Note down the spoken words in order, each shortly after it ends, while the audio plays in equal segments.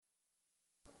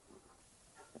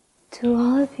Do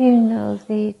all of you know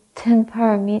the 10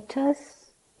 Pāramitas?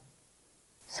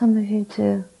 Some of you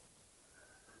do.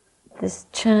 This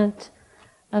chant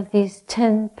of these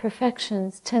 10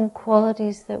 perfections, 10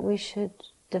 qualities that we should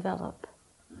develop.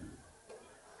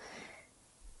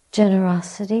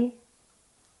 Generosity,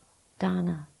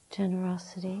 dana,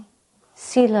 generosity.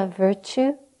 Sila,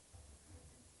 virtue.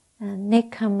 And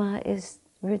nekama is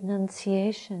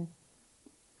renunciation.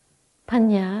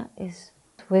 Panya is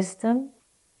wisdom.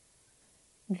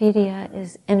 Virya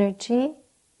is energy.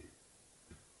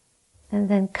 And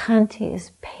then khanti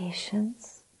is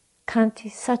patience.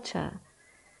 Khanti sacha.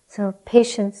 So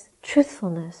patience,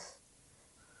 truthfulness.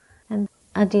 And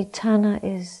adhitthana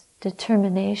is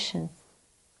determination.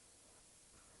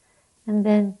 And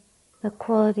then the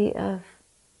quality of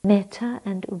metta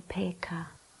and upekkha,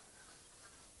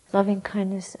 loving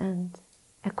kindness and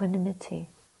equanimity.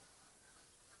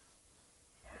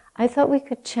 I thought we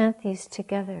could chant these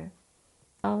together.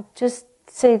 I'll just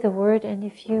say the word, and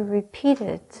if you repeat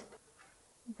it,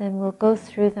 then we'll go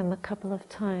through them a couple of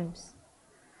times.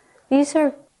 These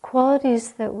are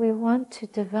qualities that we want to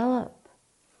develop.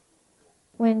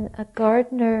 When a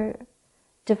gardener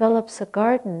develops a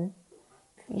garden,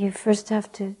 you first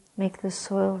have to make the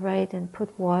soil right and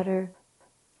put water.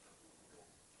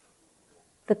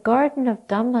 The garden of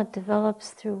Dhamma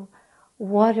develops through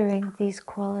watering these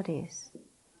qualities,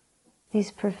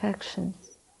 these perfections.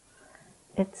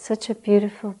 It's such a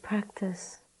beautiful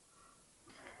practice.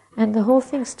 And the whole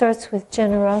thing starts with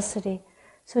generosity.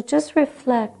 So just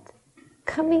reflect,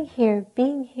 coming here,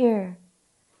 being here,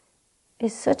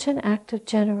 is such an act of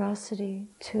generosity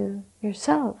to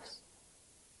yourselves,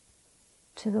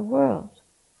 to the world.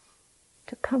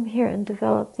 To come here and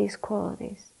develop these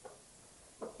qualities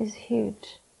is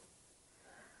huge.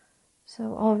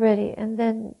 So already, and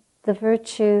then the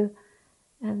virtue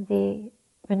and the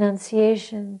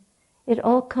renunciation, it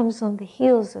all comes on the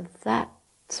heels of that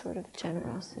sort of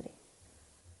generosity.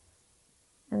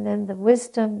 And then the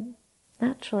wisdom,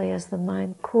 naturally as the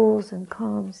mind cools and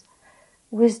calms,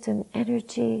 wisdom,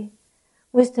 energy,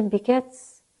 wisdom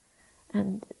begets,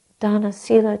 and dana,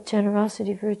 sila,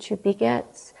 generosity, virtue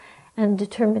begets, and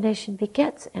determination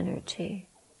begets energy.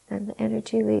 And the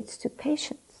energy leads to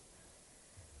patience.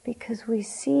 Because we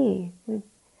see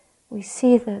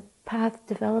the path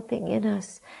developing in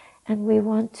us, and we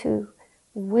want to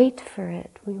wait for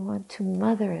it. We want to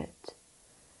mother it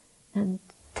and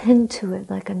tend to it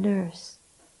like a nurse,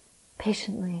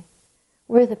 patiently.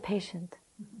 We're the patient.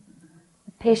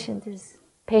 The patient is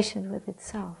patient with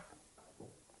itself,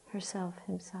 herself,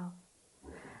 himself.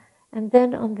 And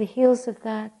then on the heels of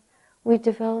that, we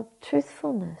develop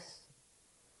truthfulness.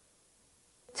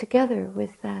 Together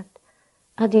with that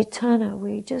adhitthana,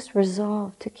 we just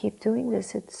resolve to keep doing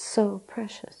this. It's so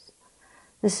precious.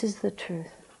 This is the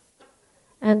truth.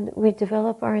 And we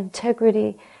develop our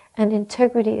integrity, and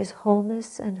integrity is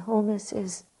wholeness, and wholeness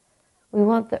is, we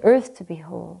want the earth to be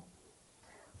whole.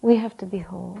 We have to be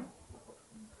whole.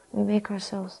 We make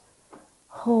ourselves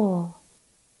whole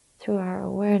through our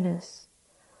awareness,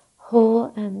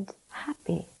 whole and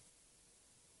happy.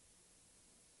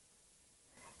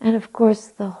 And of course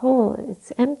the whole,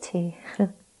 it's empty.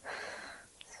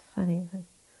 It's funny, but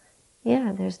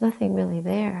yeah, there's nothing really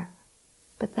there.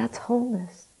 But that's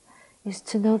wholeness, is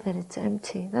to know that it's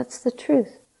empty. That's the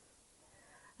truth.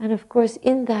 And of course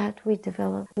in that we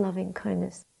develop loving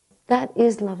kindness. That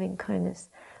is loving kindness.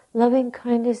 Loving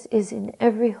kindness is in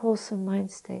every wholesome mind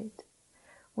state.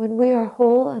 When we are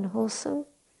whole and wholesome,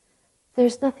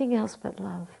 there's nothing else but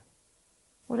love.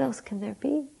 What else can there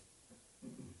be?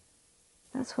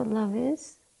 That's what love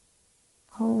is.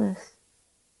 Wholeness.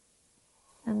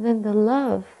 And then the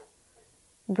love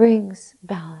brings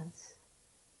balance.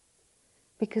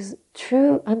 Because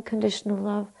true unconditional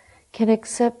love can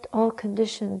accept all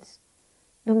conditions,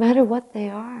 no matter what they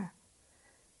are.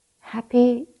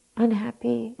 Happy,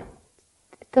 unhappy,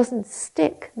 it doesn't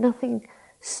stick. Nothing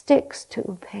sticks to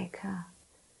upekkha.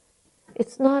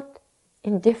 It's not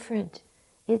indifferent.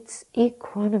 It's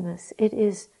equanimous. It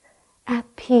is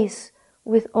at peace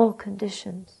with all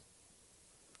conditions.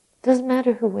 Doesn't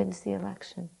matter who wins the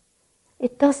election.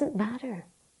 It doesn't matter.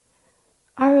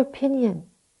 Our opinion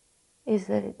is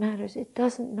that it matters. It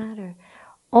doesn't matter.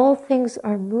 All things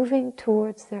are moving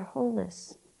towards their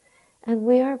wholeness. And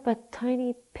we are but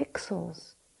tiny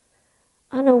pixels,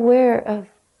 unaware of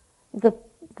the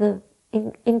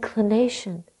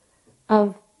inclination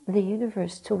of the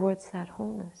universe towards that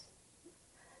wholeness.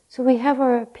 So we have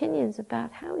our opinions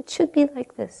about how it should be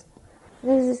like this.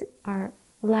 This is our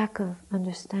lack of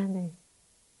understanding.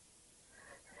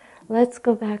 Let's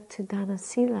go back to dana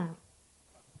sila.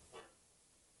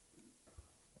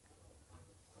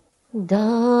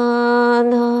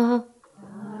 Dana,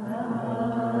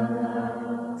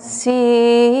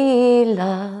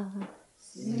 Sila,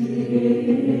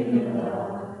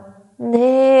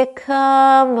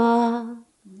 Nekama,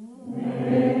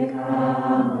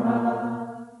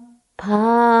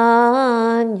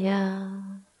 Panya,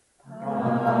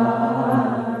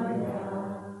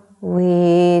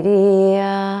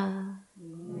 Virya,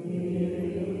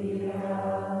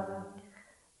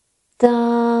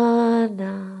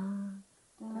 Dana,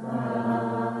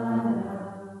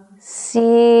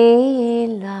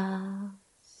 Sila,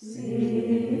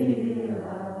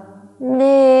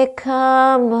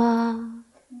 Nekama,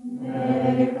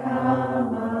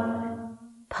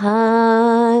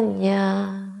 Panya,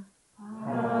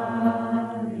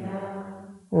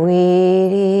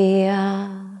 Virya,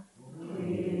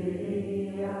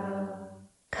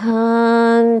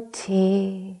 Kanti,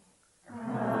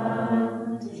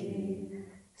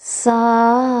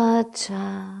 Sacha,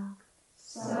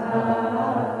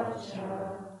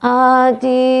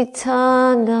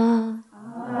 Aditana,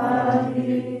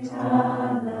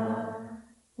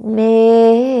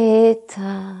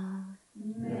 Metta,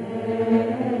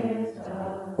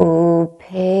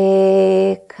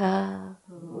 Upeka,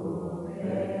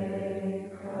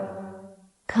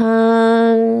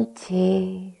 Kanti,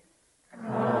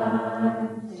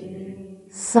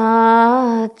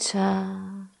 Sacha,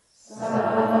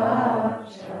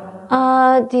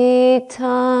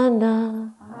 Aditana,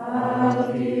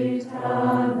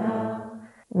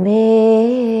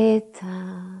 Metta,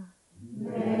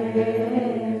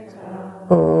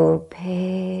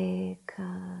 Upeka.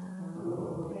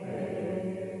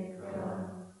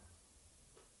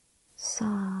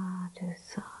 Sadhu,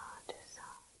 sadhu,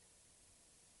 sadhu.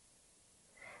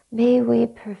 May we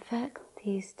perfect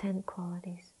these 10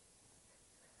 qualities.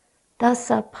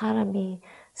 Dasa Pārami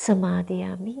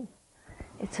Samadhiyami.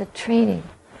 It's a training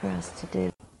for us to do.